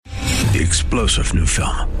The explosive new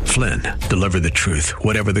film, Flynn, deliver the truth,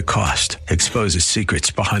 whatever the cost, exposes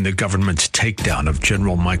secrets behind the government's takedown of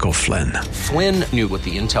General Michael Flynn. Flynn knew what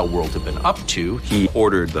the intel world had been up to. He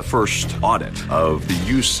ordered the first audit of the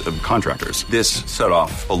use of contractors. This set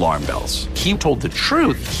off alarm bells. He told the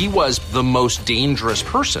truth. He was the most dangerous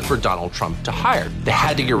person for Donald Trump to hire. They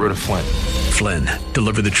had to get rid of Flynn. Flynn,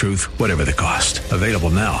 deliver the truth, whatever the cost. Available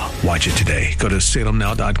now. Watch it today. Go to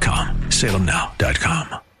salemnow.com.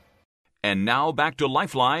 salemnow.com. And now back to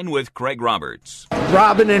Lifeline with Craig Roberts.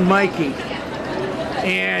 Robin and Mikey.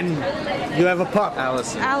 And you have a pup.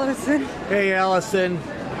 Allison. Hey, Allison.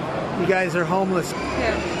 You guys are homeless.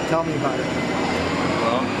 Yeah. Tell me about it.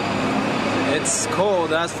 Well, it's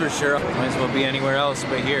cold, that's for sure. Might as well be anywhere else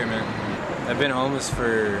but here, man. I've been homeless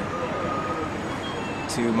for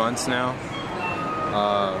 2 months now.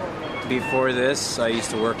 Before this, I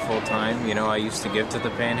used to work full-time. You know, I used to give to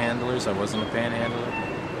the panhandlers. I wasn't a panhandler.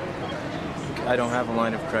 I don't have a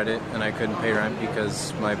line of credit, and I couldn't pay rent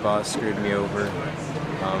because my boss screwed me over.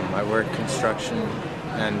 I worked construction,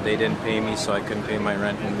 and they didn't pay me, so I couldn't pay my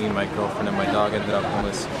rent, and me and my girlfriend and my dog ended up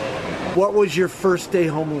homeless. What was your first day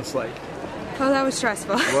homeless like? Oh, that was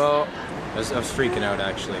stressful. Well, I was freaking out,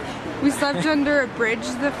 actually. We slept under a bridge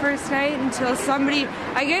the first night until somebody,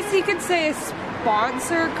 I guess you could say a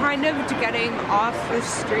sponsor kind of to getting off the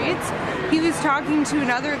streets. He was talking to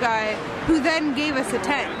another guy who then gave us a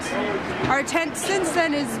tent. Our tent since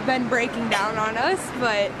then has been breaking down on us,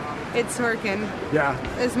 but it's working. Yeah.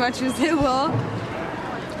 As much as it will.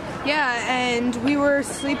 Yeah, and we were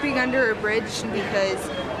sleeping under a bridge because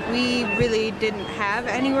we really didn't have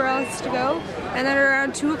anywhere else to go. And then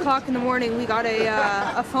around 2 o'clock in the morning, we got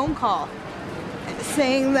a phone call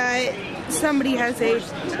saying that someone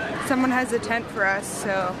has a tent for us.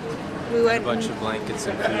 So we went. A bunch of blankets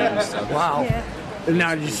and food and stuff. Wow. Yeah. And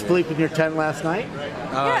now, did you sleep in your tent last night?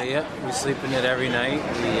 Yeah. We sleep in it every night.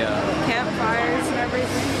 We campfires and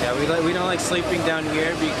everything. Yeah, we don't like sleeping down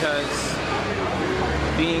here because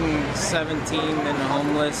being 17 and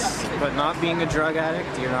homeless, but not being a drug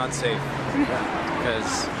addict, you're not safe.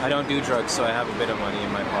 Because I don't do drugs, so I have a bit of money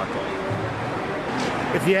in my pocket.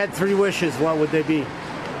 If you had 3 wishes, what would they be?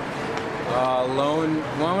 Loan.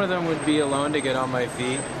 One of them would be a loan to get on my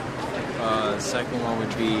feet. The second one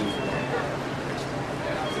would be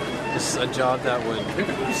just a job that would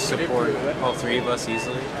support all 3 of us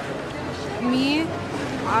easily. Me,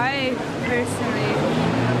 I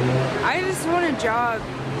just want a job.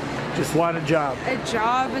 Just want a job. A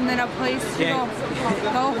job and then a place to go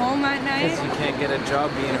home at night. Because you can't get a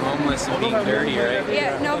job being homeless and being dirty, right?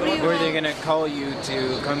 Yeah, nobody will. Where are they going to call you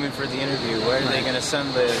to come in for the interview? Where are they going to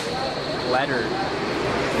send the letter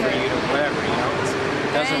for you to whatever, you know?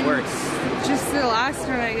 It doesn't work. Just the last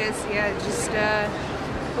one, I guess, yeah. Just,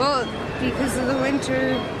 well, because of the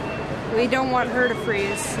winter, we don't want her to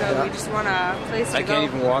freeze, so we just want a place to go. I can't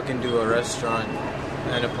even walk into a restaurant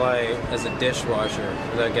and apply as a dishwasher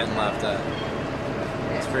without getting laughed at.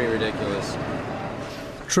 It's pretty ridiculous.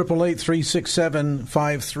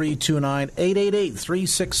 888-367-5329,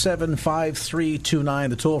 888-367-5329,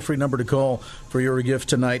 the toll-free number to call for your gift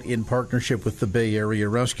tonight in partnership with the Bay Area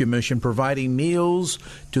Rescue Mission, providing meals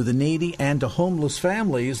to the needy and to homeless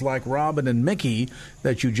families like Robin and Mickey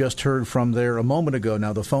that you just heard from there a moment ago.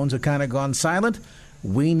 Now, the phones have kind of gone silent.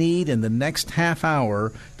 We need, in the next half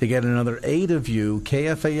hour, to get another 8 of you,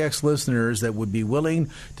 KFAX listeners, that would be willing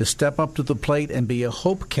to step up to the plate and be a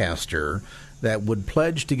hopecaster that would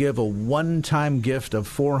pledge to give a one-time gift of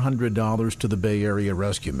 $400 to the Bay Area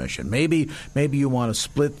Rescue Mission. Maybe you want to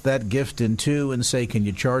split that gift in 2 and say, can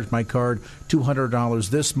you charge my card $200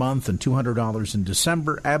 this month and $200 in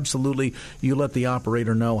December? Absolutely. You let the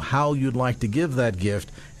operator know how you'd like to give that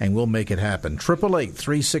gift, and we'll make it happen.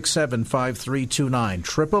 888-367-5329.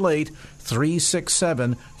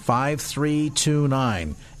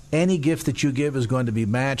 888-367-5329. Any gift that you give is going to be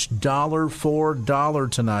matched dollar for dollar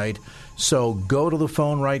tonight. So go to the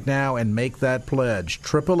phone right now and make that pledge.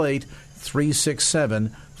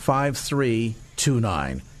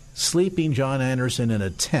 888-367-5329. Sleeping John Anderson in a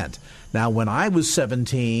tent. Now, when I was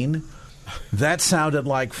 17, that sounded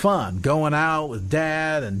like fun. Going out with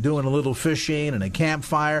Dad and doing a little fishing and a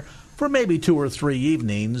campfire for maybe 2 or 3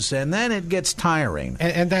 evenings, and then it gets tiring.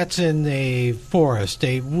 And that's in a forest,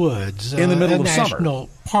 a woods, in the middle of summer. National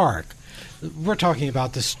park. We're talking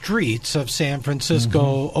about the streets of San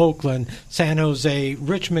Francisco, Oakland, San Jose,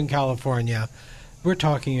 Richmond, California. We're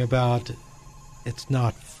talking about it's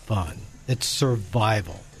not fun. It's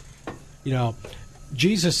survival. You know,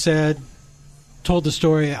 Jesus told the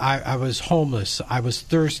story, I was homeless, I was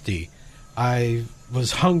thirsty, I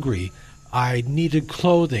was hungry, I needed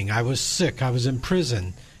clothing, I was sick, I was in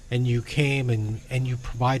prison. and you came and you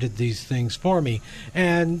provided these things for me.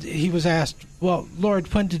 And he was asked, well,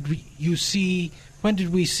 Lord, when did we see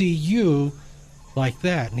you like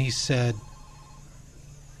that? And he said,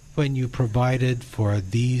 when you provided for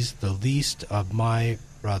these, the least of my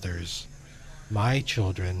brothers, my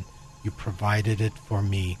children, you provided it for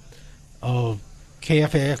me. Oh,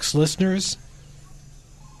 KFAX listeners,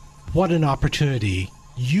 what an opportunity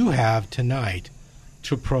you have tonight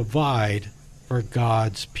to provide for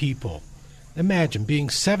God's people. Imagine being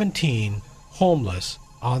 17, homeless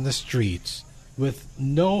on the streets with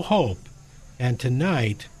no hope, and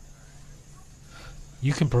tonight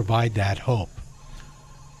you can provide that hope.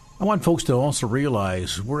 I want folks to also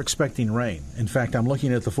realize we're expecting rain. In fact, I'm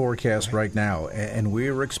looking at the forecast right now, and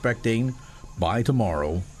we're expecting by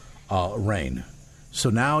tomorrow rain.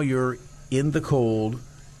 So now you're in the cold,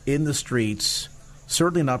 in the streets,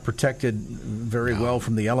 certainly not protected very well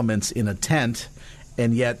from the elements in a tent,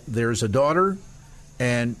 and yet there's a daughter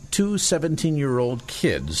and two 17-year-old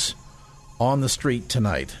kids on the street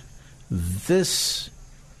tonight. This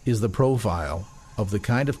is the profile of the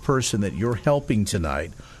kind of person that you're helping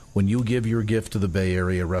tonight when you give your gift to the Bay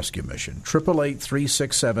Area Rescue Mission.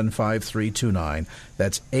 888-367-5329.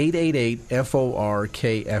 That's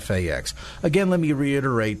 888-FORKFAX. Again, let me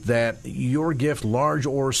reiterate that your gift, large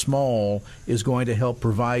or small, is going to help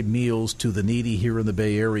provide meals to the needy here in the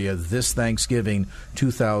Bay Area this Thanksgiving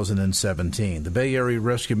 2017. The Bay Area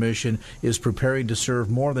Rescue Mission is preparing to serve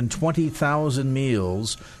more than 20,000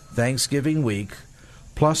 meals Thanksgiving week,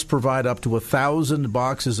 plus provide up to 1,000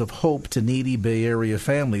 boxes of hope to needy Bay Area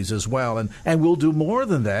families as well. And we'll do more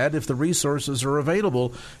than that if the resources are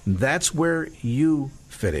available. That's where you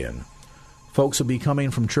fit in. Folks will be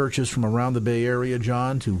coming from churches from around the Bay Area,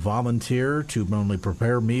 John, to volunteer, to not only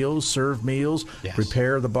prepare meals, serve meals,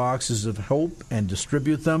 prepare the boxes of hope, and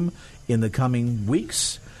distribute them in the coming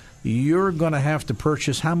weeks. You're going to have to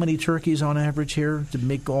purchase how many turkeys on average here to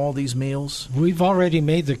make all these meals? We've already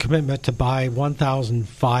made the commitment to buy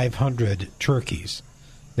 1,500 turkeys.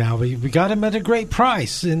 Now, we got them at a great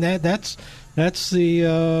price, and that's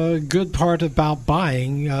the good part about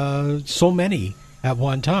buying so many at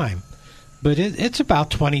one time. But it's about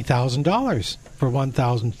 $20,000 for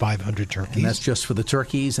 1,500 turkeys. And that's just for the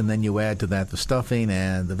turkeys, and then you add to that the stuffing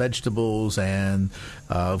and the vegetables, and,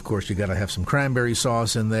 of course, you got to have some cranberry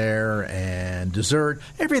sauce in there and dessert,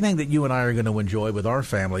 everything that you and I are going to enjoy with our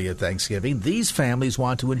family at Thanksgiving. These families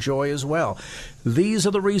want to enjoy as well. These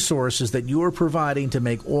are the resources that you are providing to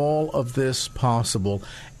make all of this possible.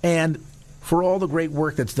 And for all the great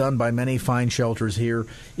work that's done by many fine shelters here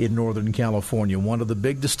in Northern California, one of the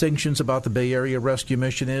big distinctions about the Bay Area Rescue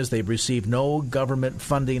Mission is they've received no government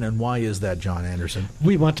funding. And why is that, John Anderson?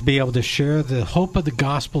 We want to be able to share the hope of the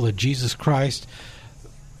gospel of Jesus Christ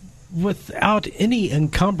without any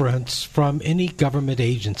encumbrance from any government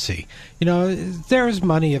agency. You know, there's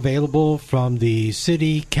money available from the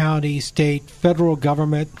city, county, state, federal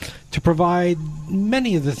government to provide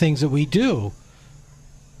many of the things that we do,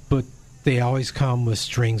 but they always come with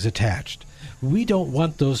strings attached. We don't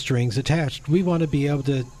want those strings attached. We want to be able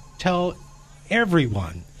to tell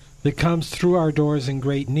everyone that comes through our doors in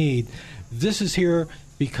great need, this is here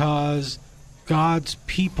because God's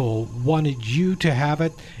people wanted you to have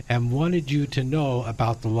it and wanted you to know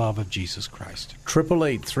about the love of Jesus Christ.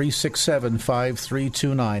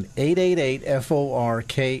 888-367-5329,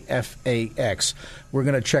 888-FORKFAX. We're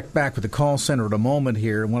going to check back with the call center in a moment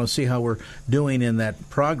here. I want to see how we're doing in that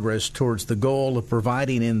progress towards the goal of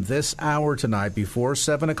providing in this hour tonight before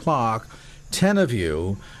 7 o'clock, 10 of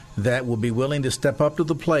you that will be willing to step up to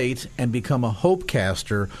the plate and become a hope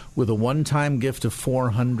caster with a one-time gift of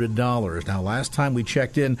 $400. Now, last time we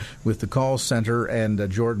checked in with the call center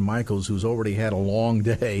and Jordan Michaels, who's already had a long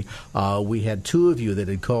day, we had 2 of you that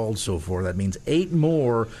had called so far. That means 8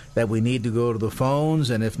 more that we need to go to the phones,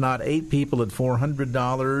 and if not 8 people at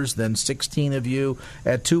 $400, then 16 of you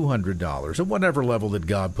at $200, at whatever level that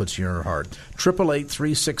God puts in your heart.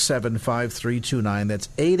 888-367-5329. That's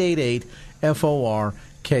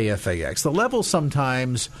 888-FOR-KFAX. The level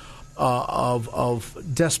sometimes of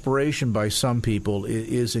desperation by some people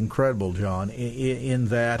is incredible, John, in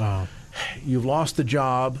that you've lost a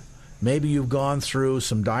job, maybe you've gone through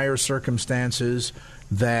some dire circumstances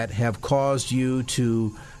that have caused you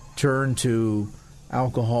to turn to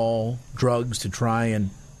alcohol, drugs to try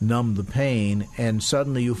and numb the pain, and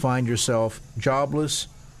suddenly you find yourself jobless,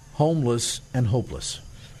 homeless, and hopeless.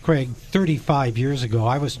 Craig, 35 years ago,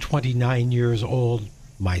 I was 29 years old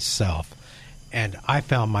myself, and I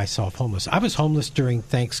found myself homeless. I was homeless during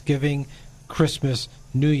Thanksgiving, Christmas,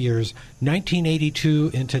 New Year's,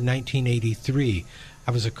 1982 into 1983.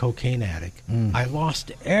 I was a cocaine addict. I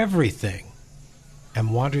lost everything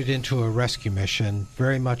and wandered into a rescue mission,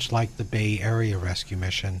 very much like the Bay Area Rescue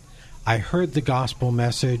Mission. I heard the gospel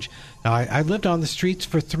message. Now, I lived on the streets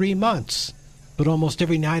for 3 months, but almost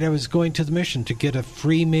every night I was going to the mission to get a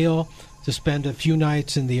free meal, to spend a few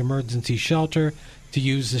nights in the emergency shelter, to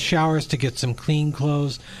use the showers, to get some clean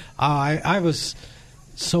clothes. I was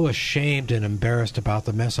so ashamed and embarrassed about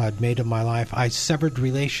the mess I'd made of my life. I severed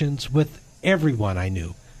relations with everyone I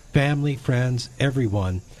knew, family, friends,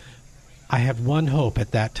 everyone. I had one hope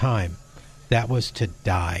at that time. That was to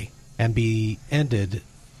die and be ended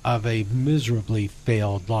of a miserably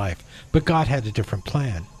failed life. But God had a different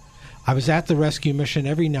plan. I was at the rescue mission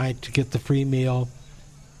every night to get the free meal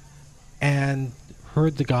and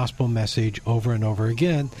heard the gospel message over and over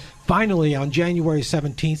again. Finally, on January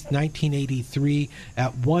 17th, 1983,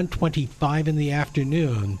 at 1:25 in the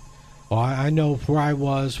afternoon, I know where I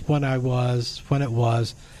was, when it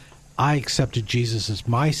was, I accepted Jesus as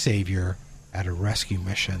my Savior at a rescue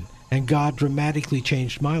mission. And God dramatically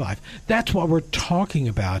changed my life. That's what we're talking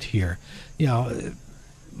about here. You know,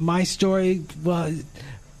 my story, well,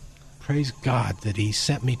 praise God that He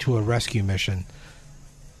sent me to a rescue mission.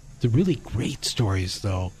 The really great stories,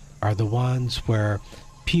 though, are the ones where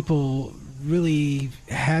people really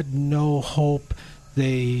had no hope.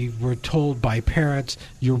 They were told by parents,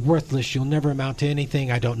 you're worthless, you'll never amount to anything,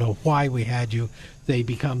 I don't know why we had you. They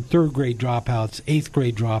become third-grade dropouts,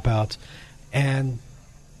 eighth-grade dropouts, and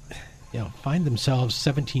find themselves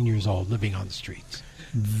 17 years old living on the streets.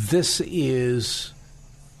 This is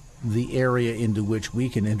the area into which we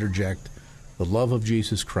can interject the love of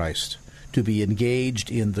Jesus Christ, to be engaged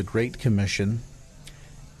in the Great Commission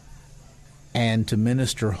and to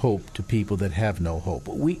minister hope to people that have no hope.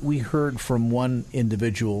 We heard from one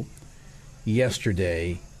individual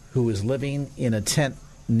yesterday who is living in a tent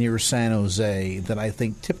near San Jose that I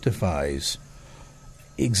think typifies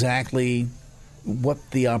exactly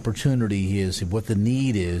what the opportunity is, what the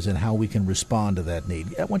need is, and how we can respond to that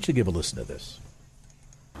need. I want you to give a listen to this.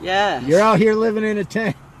 Yeah. You're out here living in a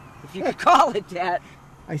tent. If you could call it that.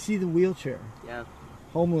 I see the wheelchair. Yeah.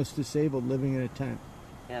 Homeless, disabled, living in a tent.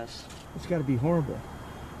 Yes. It's got to be horrible.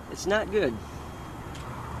 It's not good.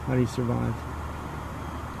 How do you survive?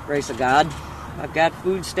 Grace of God. I've got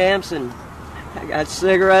food stamps and I got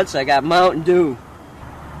cigarettes. I got Mountain Dew.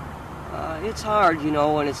 It's hard,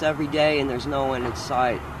 when it's every day and there's no end in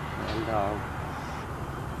sight. And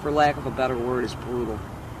for lack of a better word, it's brutal.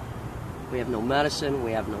 We have no medicine.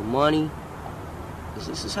 We have no money.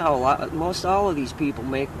 This is how most all of these people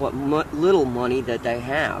make what little money that they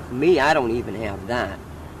have. Me, I don't even have that.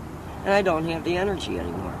 And I don't have the energy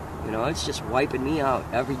anymore. It's just wiping me out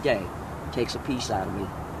every day. It takes a piece out of me.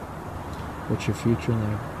 What's your future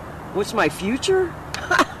like? What's my future?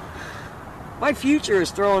 My future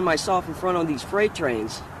is throwing myself in front of these freight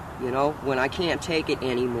trains, when I can't take it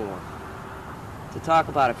anymore. To talk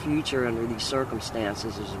about a future under these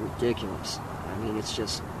circumstances is ridiculous. I mean, it's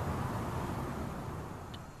just...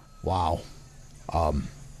 Wow.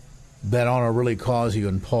 That ought to really cause you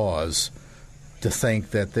and pause to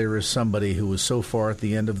think that there is somebody who is so far at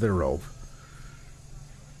the end of their rope.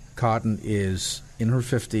 Cotton is in her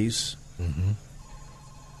 50s. Mm-hmm.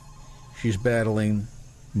 She's battling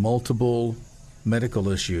multiple medical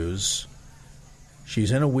issues. She's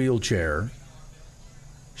in a wheelchair.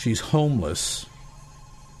 She's homeless.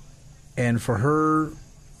 And for her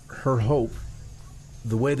hope,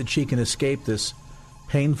 the way that she can escape this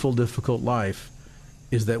painful, difficult life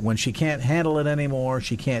is that when she can't handle it anymore,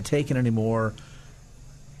 she can't take it anymore,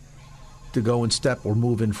 to go and step or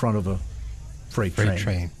move in front of a freight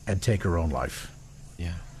train and take her own life.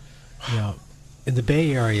 Yeah. In the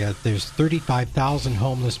Bay Area, there's 35,000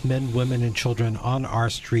 homeless men, women, and children on our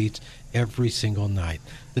streets every single night.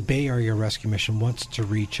 The Bay Area Rescue Mission wants to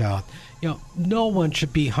reach out. No one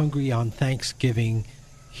should be hungry on Thanksgiving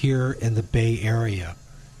here in the Bay Area.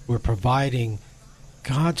 We're providing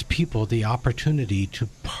God's people the opportunity to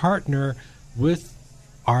partner with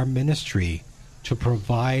our ministry to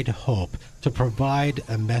provide hope, to provide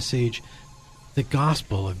a message, the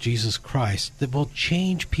gospel of Jesus Christ that will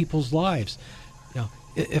change people's lives.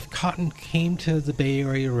 If Cotton came to the Bay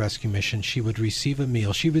Area Rescue Mission, she would receive a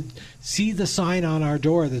meal. She would see the sign on our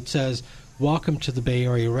door that says, "Welcome to the Bay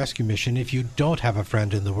Area Rescue Mission. If you don't have a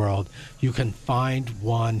friend in the world, you can find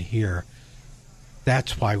one here."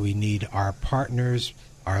 That's why we need our partners,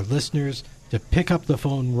 our listeners, to pick up the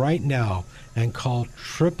phone right now and call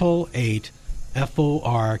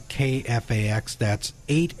 888-FORKFAX. That's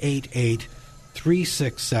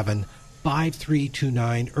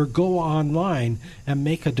 888-367-5329, or go online and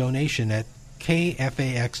make a donation at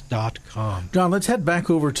KFAX.com. John, let's head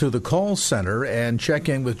back over to the call center and check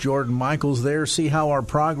in with Jordan Michaels there, see how our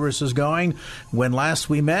progress is going. When last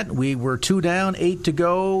we met, we were 2 down, 8 to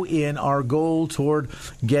go in our goal toward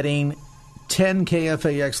getting 10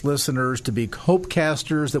 KFAX listeners to be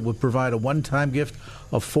Hopecasters that would provide a one-time gift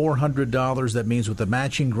of $400. That means with the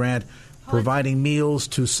matching grant, providing meals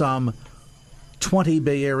to some 20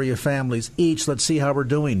 Bay Area families each. Let's see how we're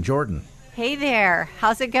doing. Jordan. Hey there.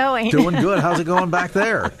 How's it going? Doing good. How's it going back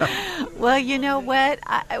there? Well, you know what?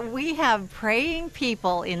 We have praying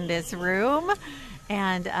people in this room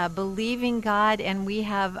and believing God, and we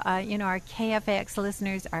have, our KFAX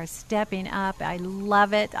listeners are stepping up. I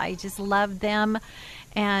love it. I just love them.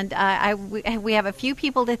 And we have a few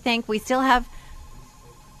people to thank. We still have...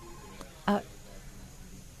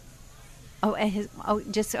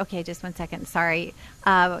 just 1 second. Sorry.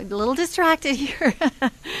 A little distracted here.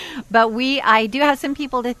 But I do have some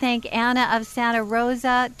people to thank. Anna of Santa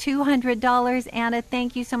Rosa, $200. Anna,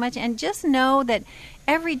 thank you so much. And just know that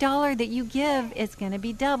every dollar that you give is going to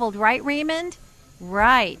be doubled. Right, Raymond?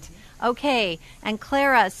 Right. Okay. And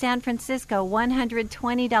Clara, San Francisco,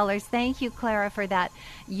 $120. Thank you, Clara, for that.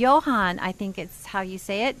 Johan, I think it's how you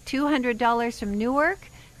say it, $200 from Newark.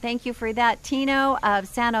 Thank you for that. Tino of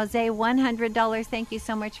San Jose, $100. Thank you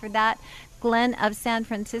so much for that. Glenn of San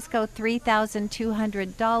Francisco,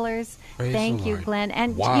 $3,200. Thank you, Glenn.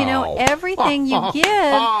 And, everything you give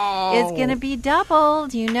is going to be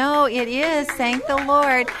doubled. You know it is. Thank the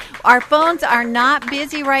Lord. Our phones are not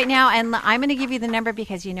busy right now, and I'm going to give you the number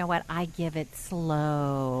because you know what? I give it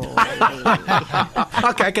slow.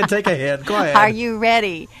 Okay, I can take a hint. Go ahead. Are you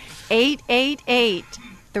ready?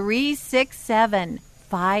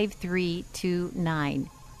 888-367-5329.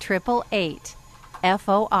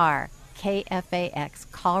 888-FOR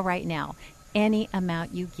KFAX. Call right now. Any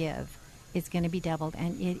amount you give is going to be doubled,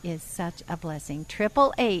 and it is such a blessing.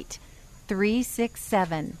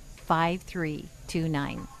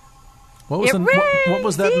 888-367-5329. What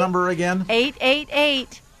was that number again?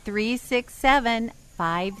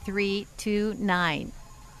 888-367-5329.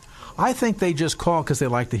 I think they just call because they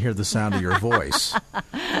like to hear the sound of your voice.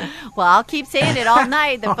 Well, I'll keep saying it all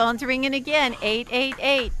night. The phone's ringing again.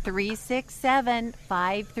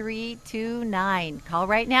 888-367-5329. Call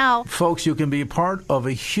right now. Folks, you can be part of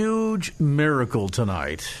a huge miracle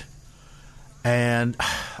tonight. And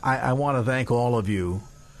I want to thank all of you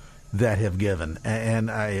that have given. And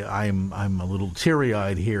I'm a little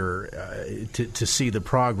teary-eyed here to see the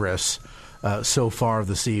progress so far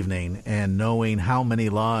this evening, and knowing how many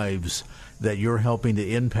lives that you're helping to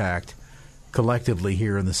impact collectively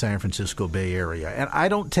here in the San Francisco Bay Area. And I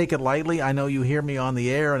don't take it lightly. I know you hear me on the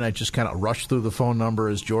air, and I just kind of rush through the phone number,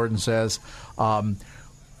 as Jordan says. But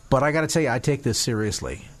I got to tell you, I take this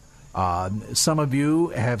seriously. Some of you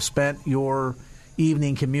have spent your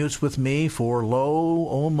evening commutes with me for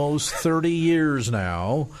almost 30 years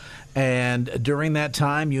now. And during that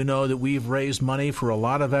time, you know that we've raised money for a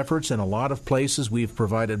lot of efforts in a lot of places. We've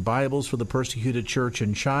provided Bibles for the persecuted church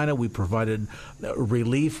in China. We provided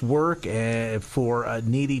relief work for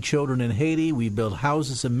needy children in Haiti. We built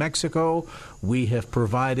houses in Mexico. We have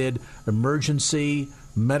provided emergency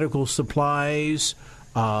medical supplies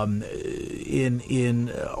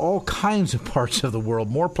in all kinds of parts of the world,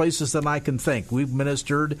 more places than I can think. We've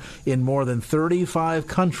ministered in more than 35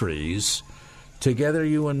 countries together,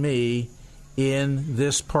 you and me, in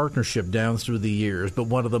this partnership down through the years. But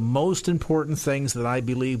one of the most important things that I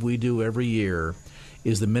believe we do every year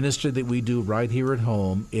is the ministry that we do right here at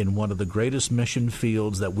home in one of the greatest mission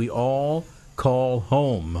fields that we all call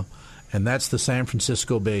home, and that's the San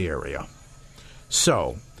Francisco Bay Area.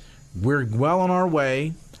 So, we're well on our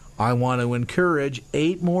way. I want to encourage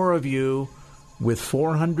 8 more of you with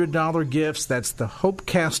 $400 gifts. That's the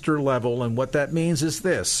Hopecaster level, and what that means is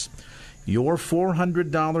this. Your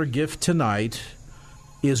 $400 gift tonight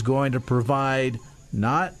is going to provide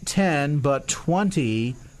not 10, but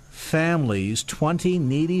 20 families, 20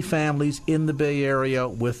 needy families in the Bay Area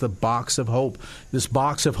with a box of hope. This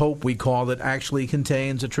box of hope, we call it, actually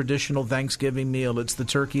contains a traditional Thanksgiving meal. It's the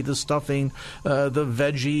turkey, the stuffing, the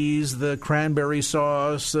veggies, the cranberry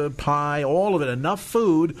sauce, pie, all of it. Enough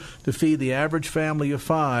food to feed the average family of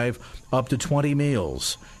 5 up to 20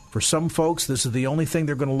 meals. For some folks, this is the only thing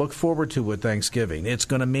they're going to look forward to with Thanksgiving. It's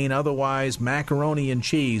going to mean otherwise macaroni and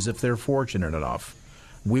cheese if they're fortunate enough.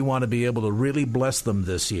 We want to be able to really bless them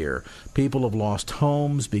this year. People have lost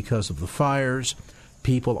homes because of the fires.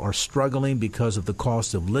 People are struggling because of the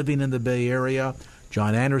cost of living in the Bay Area.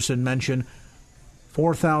 John Anderson mentioned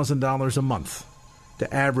 $4,000 a month.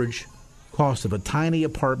 The average cost of a tiny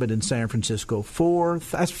apartment in San Francisco,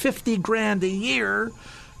 that's $50,000 a year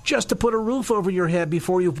just to put a roof over your head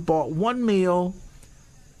before you've bought one meal,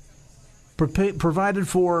 provided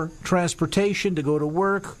for transportation to go to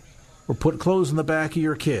work, or put clothes in the back of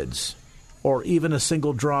your kids, or even a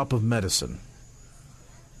single drop of medicine.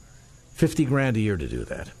 $50,000 a year to do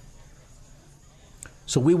that.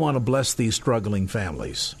 So we want to bless these struggling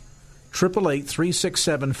families.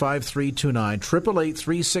 888-367-5329.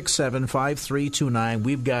 888-367-5329.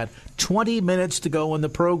 We've got 20 minutes to go in the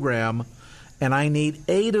program, and I need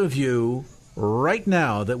 8 of you right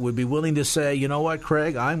now that would be willing to say, you know what,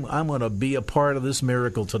 Craig, I'm going to be a part of this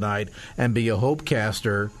miracle tonight and be a hope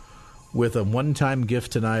caster with a one-time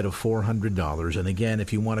gift tonight of $400. And again,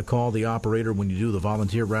 if you want to call the operator when you do the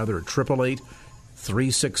volunteer, rather, at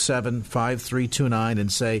 888-367-5329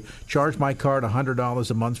 and say, charge my card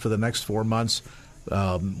 $100 a month for the next 4 months,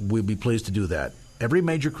 we'll be pleased to do that. Every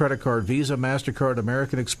major credit card, Visa, MasterCard,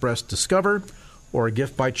 American Express, Discover, or a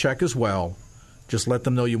gift by check as well. Just let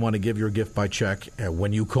them know you want to give your gift by check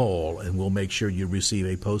when you call, and we'll make sure you receive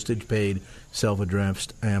a postage-paid,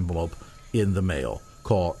 self-addressed envelope in the mail.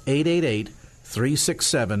 Call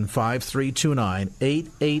 888-367-5329,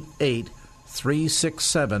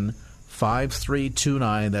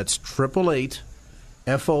 888-367-5329. That's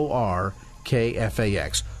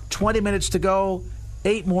 888-FORKFAX. 20 minutes to go.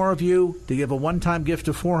 8 more of you to give a one-time gift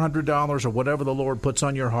of $400 or whatever the Lord puts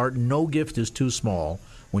on your heart. No gift is too small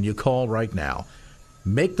when you call right now.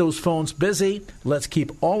 Make those phones busy. Let's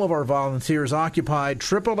keep all of our volunteers occupied.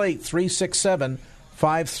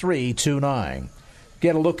 888-367-5329.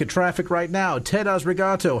 Get a look at traffic right now. Ted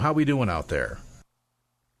Osregato, how we doing out there?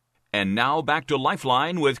 And now back to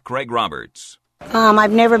Lifeline with Craig Roberts.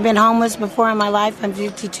 I've never been homeless before in my life. I'm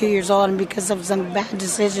 52 years old, and because of some bad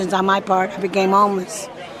decisions on my part, I became homeless.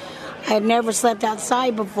 I had never slept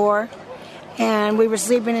outside before, and we were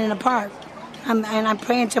sleeping in a park. And I'm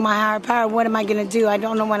praying to my higher power, what am I going to do? I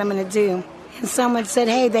don't know what I'm going to do. And someone said,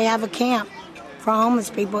 hey, they have a camp for homeless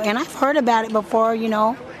people. And I've heard about it before, you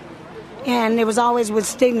know. And it was always with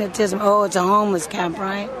stigmatism. Oh, it's a homeless camp,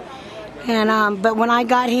 right? And but when I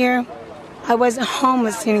got here, I wasn't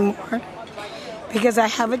homeless anymore because I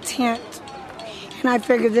have a tent. And I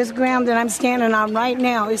figured this ground that I'm standing on right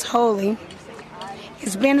now is holy.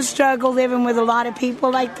 It's been a struggle living with a lot of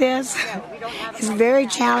people like this. It's very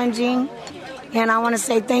challenging. And I want to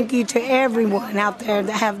say thank you to everyone out there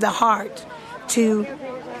that have the heart to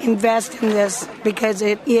invest in this because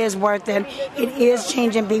it is worth it. It is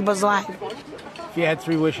changing people's life. If you had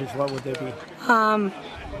 3 wishes, what would they be?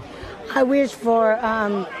 I wish for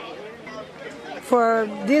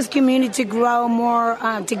this community to grow more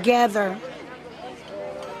together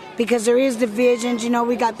because there is divisions. You know,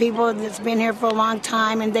 we got people that's been here for a long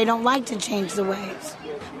time and they don't like to change the ways.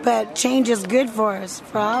 But change is good for us,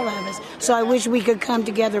 for all of us. So I wish we could come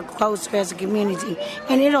together closer as a community.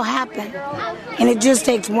 And it'll happen. And it just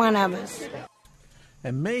takes one of us.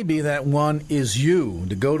 And maybe that one is you.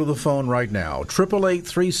 To go to the phone right now.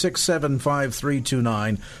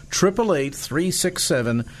 888-367-5329.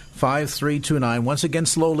 888-367-5329. Once again,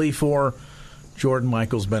 slowly for Jordan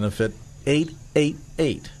Michael's benefit.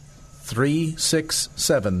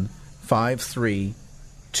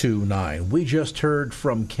 888-367-5329. We just heard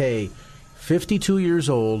from Kay, 52 years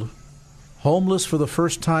old, homeless for the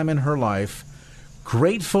first time in her life,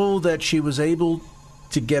 grateful that she was able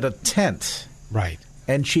to get a tent. Right.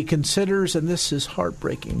 And she considers, and this is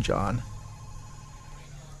heartbreaking, John,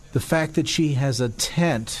 the fact that she has a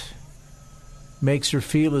tent makes her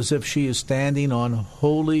feel as if she is standing on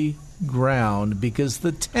holy ground because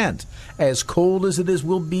the tent, as cold as it is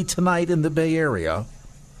will be tonight in the Bay Area,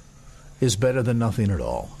 is better than nothing at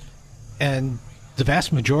all. And the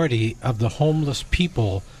vast majority of the homeless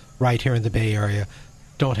people right here in the Bay Area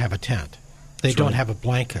don't have a tent. They don't have a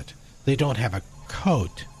blanket. They don't have a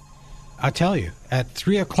coat. I tell you, at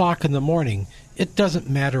 3 o'clock in the morning, it doesn't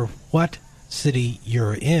matter what city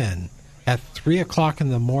you're in. At 3 o'clock in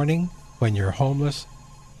the morning, when you're homeless,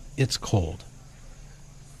 it's cold.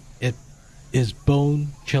 It is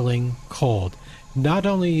bone-chilling cold. Not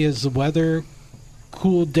only is the weather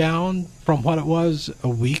cooled down from what it was a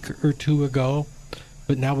week or 2 ago,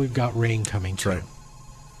 but now we've got rain coming too. Right.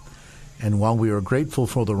 And while we are grateful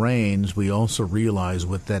for the rains, we also realize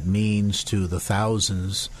what that means to the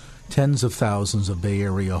thousands, tens of thousands of Bay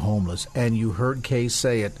Area homeless. And you heard Kay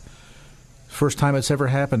say it. First time it's ever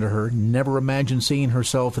happened to her. Never imagined seeing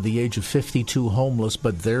herself at the age of 52 homeless,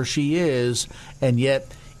 but there she is. And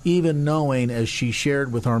yet, even knowing, as she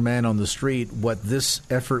shared with our man on the street, what this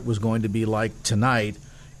effort was going to be like tonight,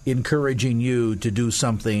 encouraging you to do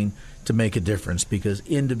something to make a difference, because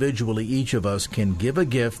individually each of us can give a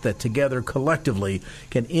gift that together collectively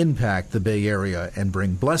can impact the Bay Area and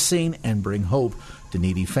bring blessing and bring hope to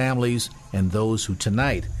needy families and those who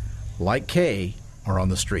tonight, like Kay, are on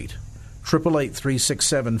the street.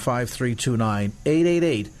 888-367-5329,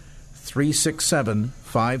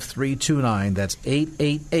 888-367-5329. That's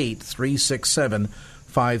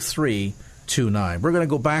 888-367-5329. We're going to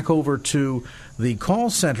go back over to the call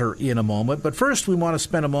center in a moment, but first we want to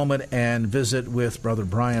spend a moment and visit with Brother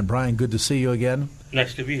Brian. Brian, good to see you again.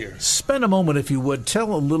 Nice to be here. Spend a moment, if you would,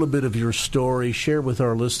 tell a little bit of your story, share with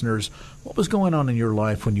our listeners what was going on in your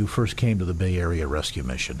life when you first came to the Bay Area Rescue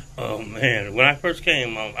Mission. Oh, man. When I first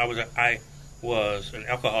came, I was an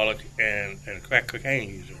alcoholic and a crack cocaine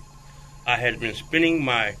user. I had been spending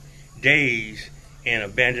my days in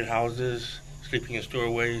abandoned houses, sleeping in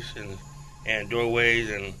storeways and doorways,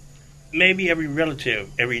 and maybe every relative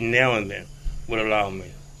every now and then would allow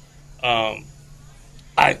me.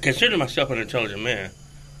 I considered myself an intelligent man.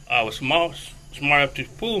 I was smart enough to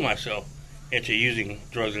fool myself into using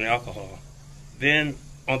drugs and alcohol. Then,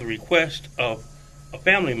 on the request of a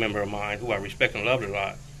family member of mine who I respect and loved a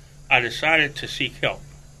lot, I decided to seek help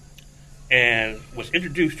and was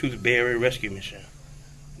introduced to the Bay Area Rescue Mission,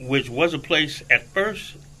 which was a place at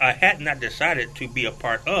first I had not decided to be a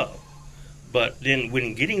part of. But then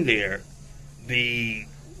when getting there, the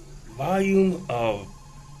volume of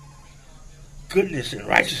goodness and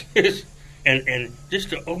righteousness and just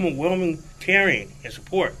the overwhelming caring and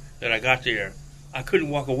support that I got there, I couldn't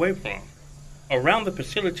walk away from. Around the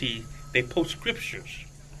facility, they post scriptures.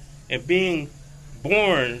 And being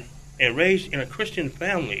born and raised in a Christian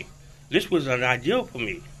family, this was an ideal for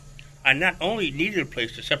me. I not only needed a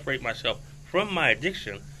place to separate myself from my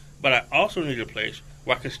addiction, but I also needed a place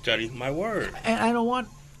where I could study my word. And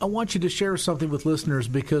I want you to share something with listeners,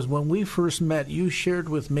 because when we first met, you shared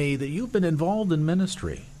with me that you've been involved in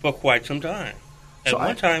ministry for quite some time. At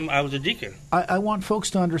one time, I was a deacon. I want folks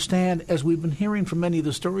to understand, as we've been hearing from many of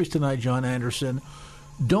the stories tonight, John Anderson,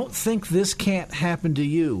 don't think this can't happen to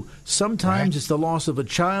you. Sometimes it's the loss of a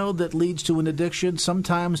child that leads to an addiction.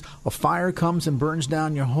 Sometimes a fire comes and burns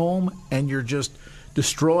down your home, and you're just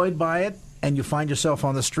destroyed by it, and you find yourself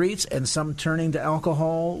on the streets, and some turning to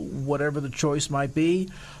alcohol, whatever the choice might be.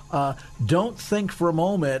 Don't think for a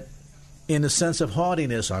moment in a sense of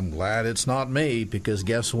haughtiness, I'm glad it's not me, because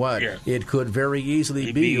guess what? Yes. It could very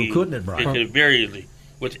easily be you, couldn't it, Brian? It could very easily.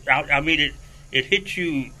 It hit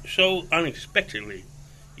you so unexpectedly.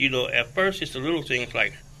 You know, at first it's the little things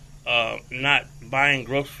like not buying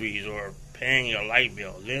groceries or paying your light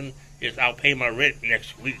bill. Then it's I'll pay my rent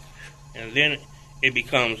next week. And then it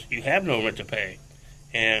becomes you have no rent to pay.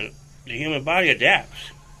 And the human body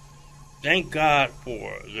adapts. Thank God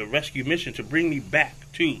for the rescue mission to bring me back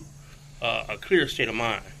to a clear state of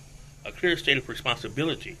mind, a clear state of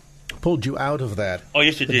responsibility. Pulled you out of that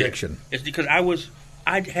addiction. It's because I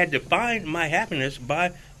had defined my happiness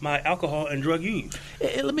by my alcohol and drug use.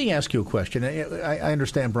 Let me ask you a question. I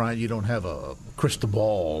understand, Brian, you don't have a crystal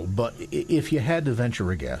ball, but if you had to venture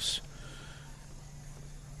a guess,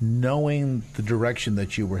 knowing the direction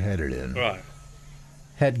that you were headed in, right,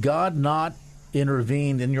 had God not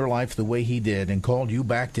intervened in your life the way he did and called you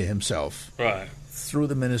back to himself, right, through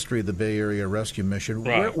the ministry of the Bay Area Rescue Mission,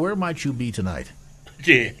 right, where might you be tonight?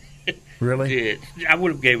 Did. Really? Did. I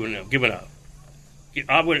would have given up.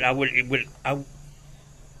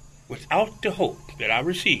 Without the hope that I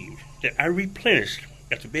received, that I replenished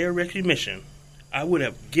at the Bay Area Rescue Mission, I would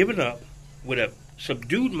have given up, would have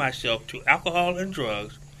subdued myself to alcohol and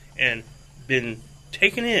drugs and been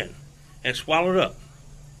taken in and swallowed up.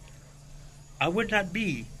 I would not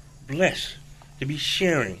be blessed to be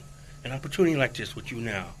sharing an opportunity like this with you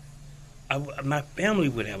now. My family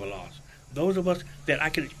would have a loss. Those of us that I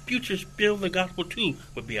could future spill the gospel to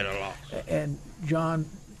would be at a loss. And John,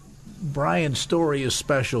 Brian's story is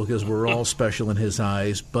special because we're all special in his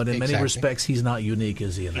eyes, but in many respects, he's not unique,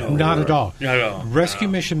 is he? Not at all. Not at all. Rescue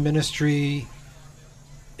Mission Ministry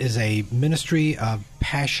is a ministry of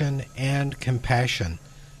passion and compassion.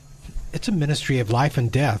 It's a ministry of life and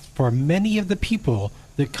death for many of the people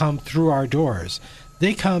that come through our doors.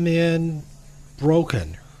 They come in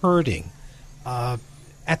broken, hurting.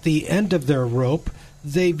 At the end of their rope,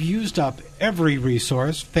 they've used up every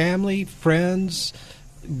resource, family, friends,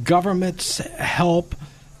 government's help.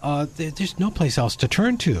 There's no place else to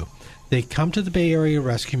turn to. They come to the Bay Area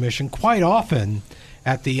Rescue Mission quite often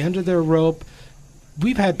at the end of their rope.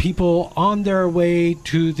 We've had people on their way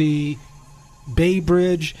to the Bay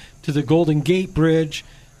Bridge, to the Golden Gate Bridge,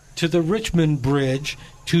 to the Richmond Bridge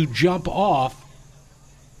to jump off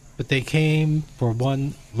but they came for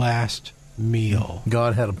one last meal.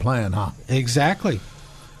 God had a plan, huh? Exactly.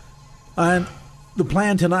 And the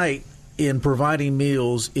plan tonight in providing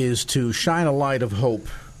meals is to shine a light of hope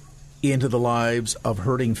into the lives of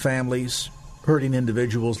hurting families, hurting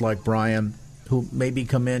individuals like Brian, who maybe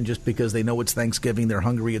come in just because they know it's Thanksgiving, they're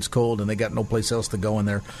hungry, it's cold, and they got no place else to go, and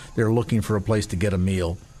they're looking for a place to get a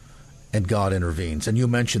meal, and God intervenes. And you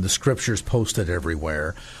mentioned the scriptures posted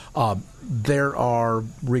everywhere. There are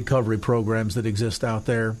recovery programs that exist out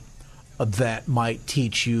there that might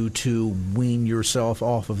teach you to wean yourself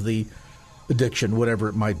off of the addiction, whatever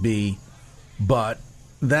it might be. But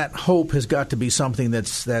that hope has got to be something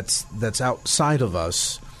that's outside of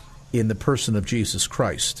us in the person of Jesus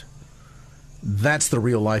Christ. That's the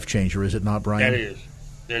real life changer, is it not, Brian?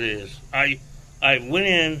 That is. I went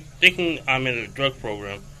in thinking I'm in a drug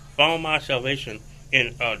program, found my salvation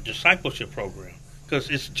in a discipleship program,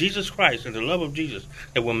 because it's Jesus Christ and the love of Jesus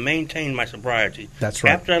that will maintain my sobriety. That's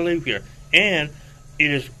right. After I leave here. And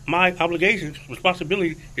it is my obligation,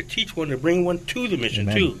 responsibility, to teach one, to bring one to the mission,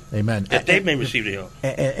 Amen. too. Amen. That they may receive the help.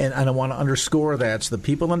 And I want to underscore that so that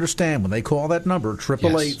people understand when they call that number,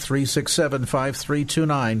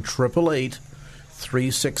 888-367-5329,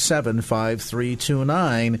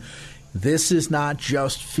 888-367-5329. This is not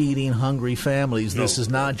just feeding hungry families. This is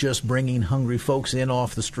not just bringing hungry folks in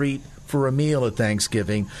off the street for a meal at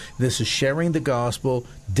Thanksgiving. This is sharing the gospel,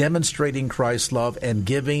 demonstrating Christ's love, and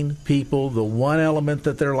giving people the one element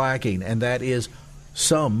that they're lacking, and that is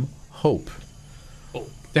some hope.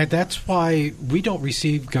 That's why we don't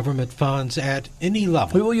receive government funds at any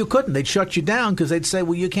level. Well, you couldn't. They'd shut you down because they'd say,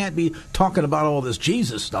 well, you can't be talking about all this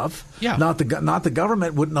Jesus stuff. Yeah. Not the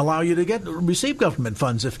government wouldn't allow you to receive government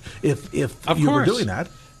funds if you were doing that.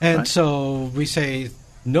 And right? So we say,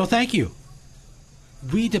 no, thank you.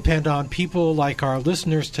 We depend on people like our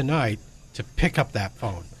listeners tonight to pick up that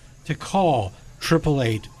phone, to call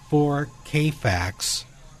 888-4KFAX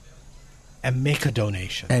and make a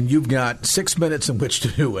donation. And you've got 6 minutes in which to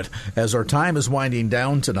do it. As our time is winding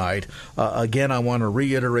down tonight, again, I want to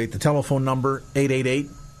reiterate the telephone number,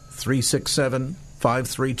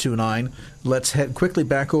 888-367-5329. Let's head quickly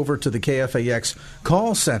back over to the KFAX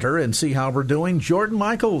call center and see how we're doing. Jordan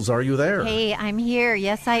Michaels, are you there? Hey, I'm here.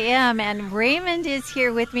 Yes, I am. And Raymond is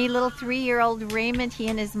here with me, little 3-year-old Raymond. He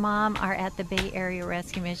and his mom are at the Bay Area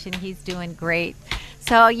Rescue Mission. He's doing great.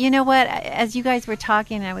 So, you know what? As you guys were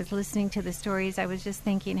talking and I was listening to the stories, I was just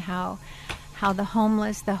thinking how the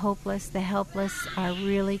homeless, the hopeless, the helpless are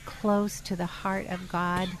really close to the heart of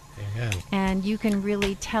God. Amen. And you can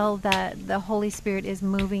really tell that the Holy Spirit is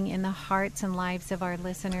moving in the hearts and lives of our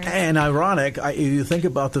listeners. And ironic, you think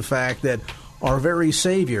about the fact that our very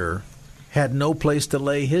Savior had no place to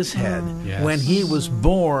lay his head. Yes. When he was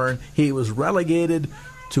born, he was relegated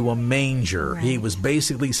to a manger. Right. He was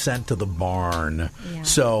basically sent to the barn. Yeah.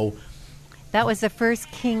 So that was the first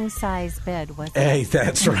king-size bed, wasn't it? hey,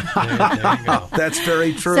 that's right. There you go. That's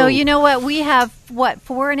very true. So you know what? We have,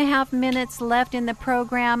 4.5 minutes left in the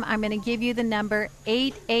program. I'm going to give you the number,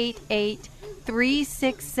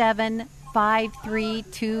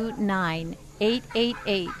 888-367-5329.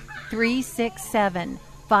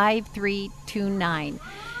 888-367-5329.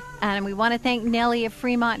 And we want to thank Nellie of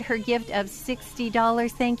Fremont, her gift of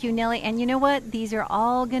 $60. Thank you, Nellie. And you know what? These are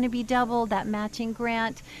all going to be doubled, that matching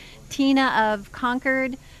grant. Tina of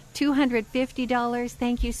Concord, $250.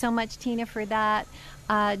 Thank you so much, Tina, for that.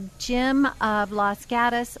 Jim of Los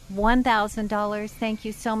Gatos, $1,000. Thank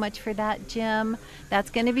you so much for that, Jim.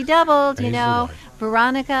 That's going to be doubled, you know.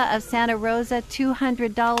 Veronica of Santa Rosa,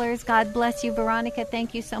 $200. God bless you, Veronica.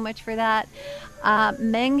 Thank you so much for that.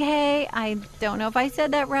 Menghe, I don't know if I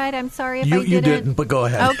said that right. I'm sorry if I didn't. You didn't, but go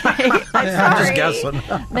ahead. Okay, I'm sorry. I'm just guessing.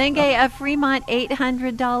 Menghe of Fremont,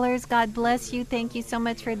 $800. God bless you. Thank you so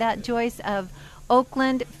much for that. Joyce of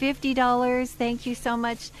Oakland, $50. Thank you so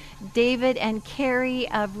much. David and Carrie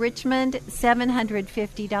of Richmond,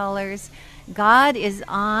 $750. God is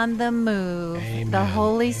on the move. Amen. The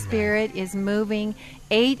Holy Spirit is moving.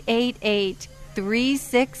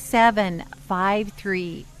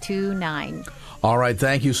 888-367-5329. All right,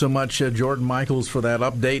 thank you so much, Jordan Michaels, for that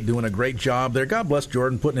update. Doing a great job there. God bless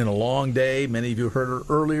Jordan, putting in a long day. Many of you heard her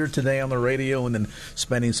earlier today on the radio and then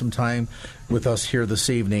spending some time with us here this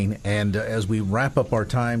evening. And as we wrap up our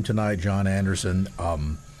time tonight, John Anderson,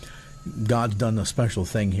 God's done a special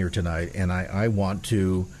thing here tonight, and I want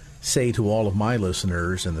to say to all of my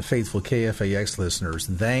listeners and the faithful KFAX listeners,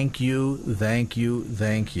 thank you, thank you,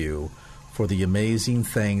 thank you for the amazing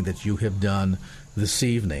thing that you have done this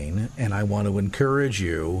evening, and I want to encourage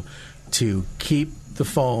you to keep the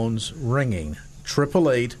phones ringing.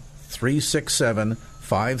 888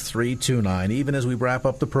 888-367-5329. Even as we wrap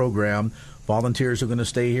up the program, volunteers are going to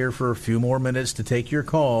stay here for a few more minutes to take your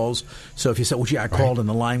calls. So if you said, well, gee, I called and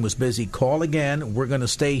the line was busy, call again. We're going to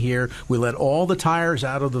stay here. We let all the tires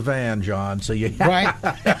out of the van, John, so you, so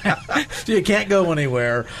you can't go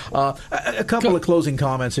anywhere. A couple of closing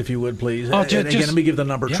comments, if you would, please. Again, let me give the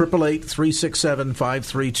number,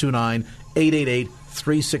 888-367-5329,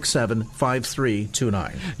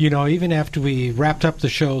 888-367-5329. You know, even after we wrapped up the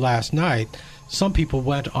show last night, some people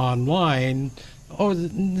went online over the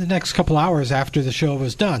next couple hours after the show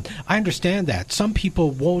was done. I understand that. Some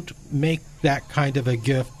people won't make that kind of a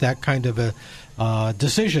gift, that kind of a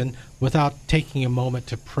decision without taking a moment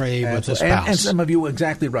to pray with the spouse. And some of you are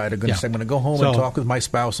exactly right. I'm going to say, I'm going to go home and talk with my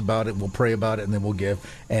spouse about it. We'll pray about it, and then we'll give.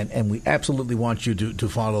 And we absolutely want you to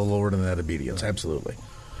follow the Lord in that obedience. Absolutely.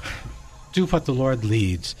 Do what the Lord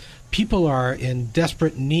leads. People are in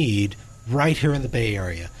desperate need right here in the Bay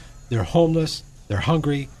Area. They're homeless. They're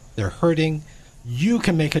hungry. They're hurting. You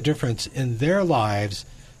can make a difference in their lives,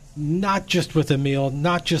 not just with a meal,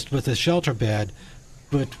 not just with a shelter bed,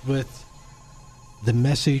 but with the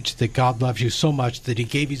message that God loves you so much that he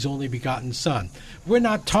gave his only begotten Son. We're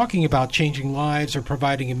not talking about changing lives or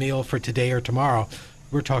providing a meal for today or tomorrow.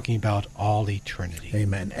 We're talking about all eternity.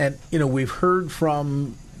 Amen. And, you know, we've heard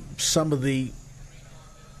from some of the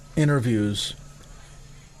interviews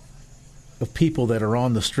of people that are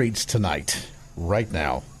on the streets tonight, right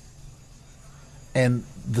now, and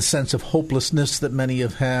the sense of hopelessness that many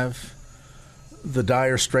have, the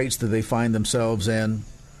dire straits that they find themselves in,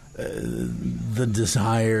 the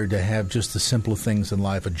desire to have just the simple things in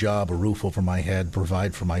life, a job, a roof over my head,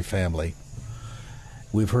 provide for my family.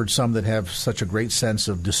 We've heard some that have such a great sense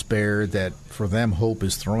of despair that for them hope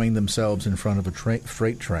is throwing themselves in front of a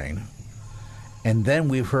freight train. And then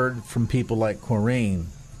we've heard from people like Corrine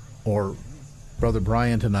or Brother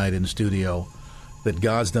Brian tonight in studio that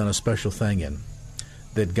God's done a special thing in.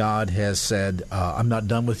 That God has said, I'm not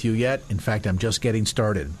done with you yet. In fact, I'm just getting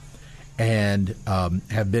started. And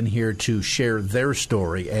have been here to share their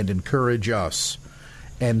story and encourage us.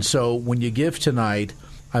 And so when you give tonight,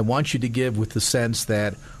 I want you to give with the sense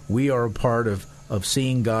that we are a part of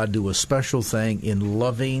seeing God do a special thing in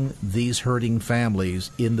loving these hurting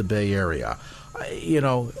families in the Bay Area. You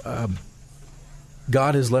know,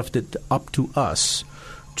 God has left it up to us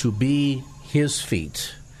to be his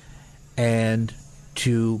feet and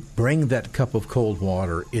to bring that cup of cold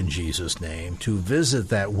water in Jesus' name, to visit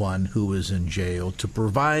that one who is in jail, to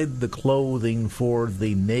provide the clothing for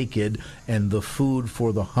the naked and the food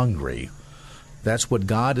for the hungry. That's what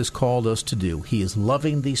God has called us to do. He is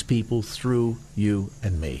loving these people through you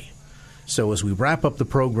and me. So as we wrap up the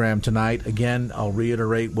program tonight, again, I'll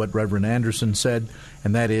reiterate what Reverend Anderson said,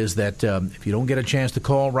 and that is that if you don't get a chance to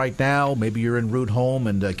call right now, maybe you're en route home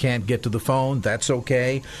and can't get to the phone, that's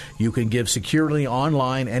okay. You can give securely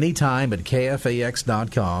online anytime at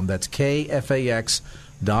KFAX.com. That's KFAX.com.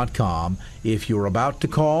 If you're about to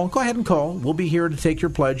call, go ahead and call. We'll be here to take your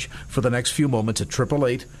pledge for the next few moments at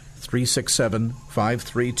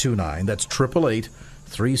 888-367-5329. That's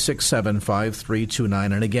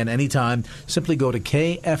 888-367-5329. And again, anytime, simply go to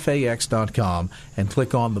KFAX.com and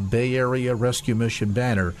click on the Bay Area Rescue Mission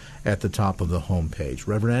banner at the top of the homepage.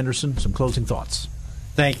 Reverend Anderson, some closing thoughts.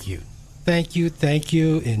 Thank you. Thank you, thank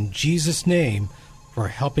you in Jesus' name for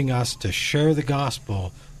helping us to share the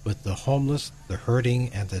gospel with the homeless, the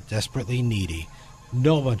hurting, and the desperately needy.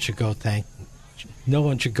 No one should go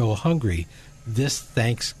hungry this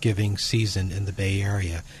Thanksgiving season in the Bay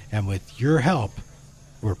Area. And with your help,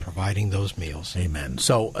 we're providing those meals. Amen.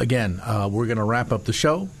 So, again, we're going to wrap up the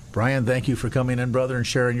show. Brian, thank you for coming in, brother, and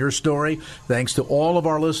sharing your story. Thanks to all of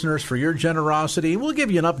our listeners for your generosity. We'll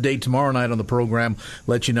give you an update tomorrow night on the program,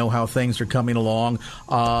 let you know how things are coming along.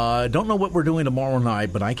 Don't know what we're doing tomorrow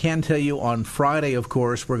night, but I can tell you on Friday, of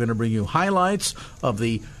course, we're going to bring you highlights of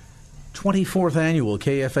the 24th Annual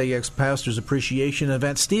KFAX Pastors Appreciation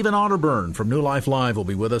Event. Stephen Otterburn from New Life Live will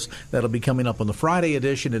be with us. That'll be coming up on the Friday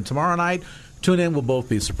edition. And tomorrow night, tune in. We'll both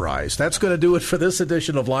be surprised. That's going to do it for this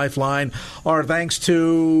edition of Lifeline. Our thanks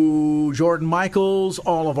to Jordan Michaels,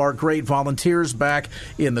 all of our great volunteers back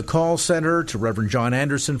in the call center, to Reverend John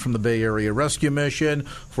Anderson from the Bay Area Rescue Mission,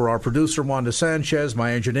 for our producer, Wanda Sanchez,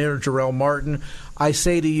 my engineer, Jarrell Martin. I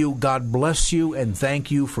say to you, God bless you and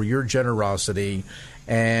thank you for your generosity.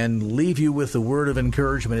 And leave you with a word of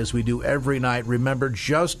encouragement as we do every night. Remember,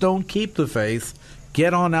 just don't keep the faith.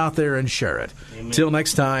 Get on out there and share it. Amen. Till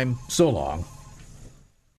next time, so long.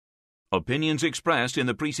 Opinions expressed in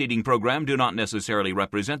the preceding program do not necessarily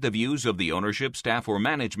represent the views of the ownership, staff, or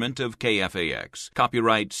management of KFAX.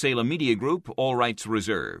 Copyright Salem Media Group, all rights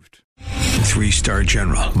reserved. Three-star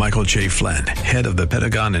General Michael J. Flynn, head of the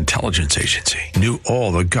Pentagon Intelligence Agency, knew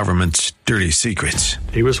all the government's dirty secrets.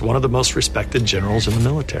 He was one of the most respected generals in the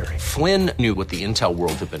military. Flynn knew what the intel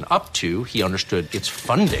world had been up to. He understood its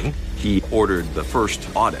funding. He ordered the first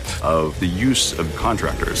audit of the use of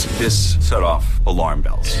contractors. This set off alarm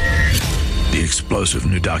bells. The explosive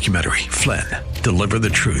new documentary, Flynn, Deliver the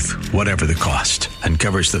Truth, Whatever the Cost,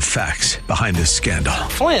 uncovers the facts behind this scandal.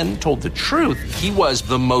 Flynn told the truth. He was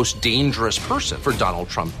the most dangerous person for Donald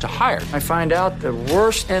Trump to hire. I find out the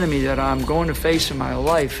worst enemy that I'm going to face in my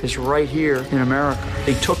life is right here in America.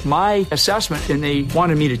 They took my assessment and they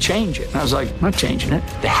wanted me to change it. And I was like, I'm not changing it.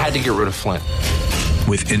 They had to get rid of Flynn.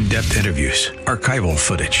 With in-depth interviews, archival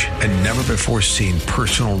footage, and never-before-seen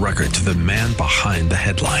personal records of the man behind the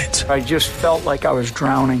headlines. I just felt like I was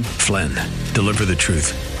drowning. Flynn, Deliver the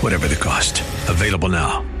Truth, Whatever the Cost. Available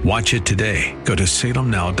now. Watch it today. Go to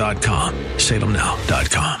salemnow.com.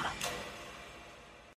 salemnow.com.